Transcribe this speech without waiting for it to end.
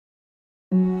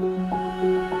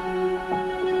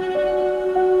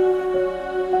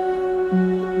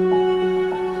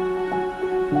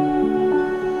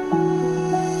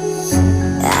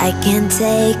can't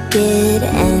take it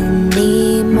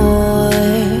anymore.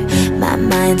 My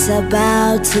mind's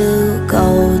about to go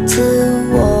to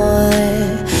war.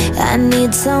 I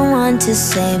need someone to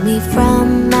save me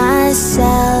from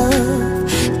myself,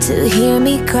 to hear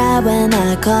me cry when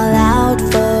I call out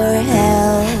for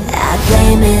help. I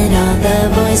blame it on the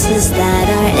voices that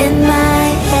are in my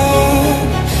head,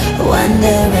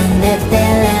 wondering if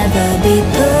they'll ever be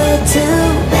put to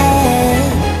bed.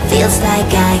 Feels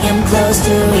like I am close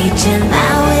to reaching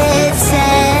my wit's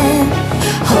end,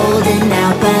 holding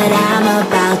out but I'm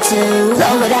about to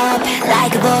blow it up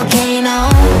like a volcano.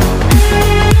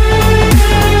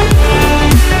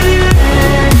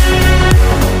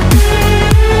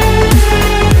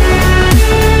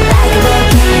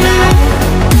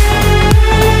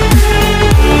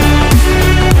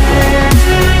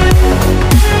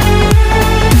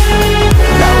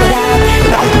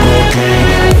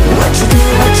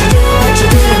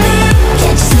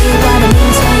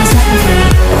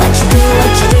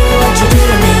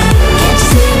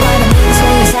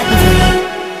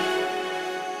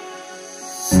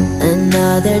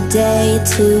 Another day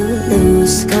to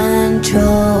lose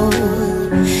control.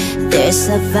 There's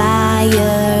a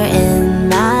fire in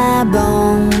my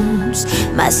bones.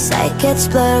 My sight gets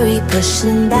blurry,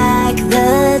 pushing back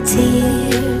the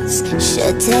tears.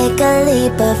 Should take a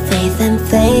leap of faith and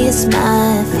face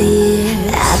my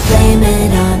fear. I blame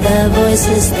it on the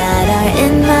voices that are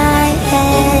in my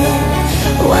head,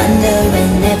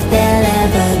 wondering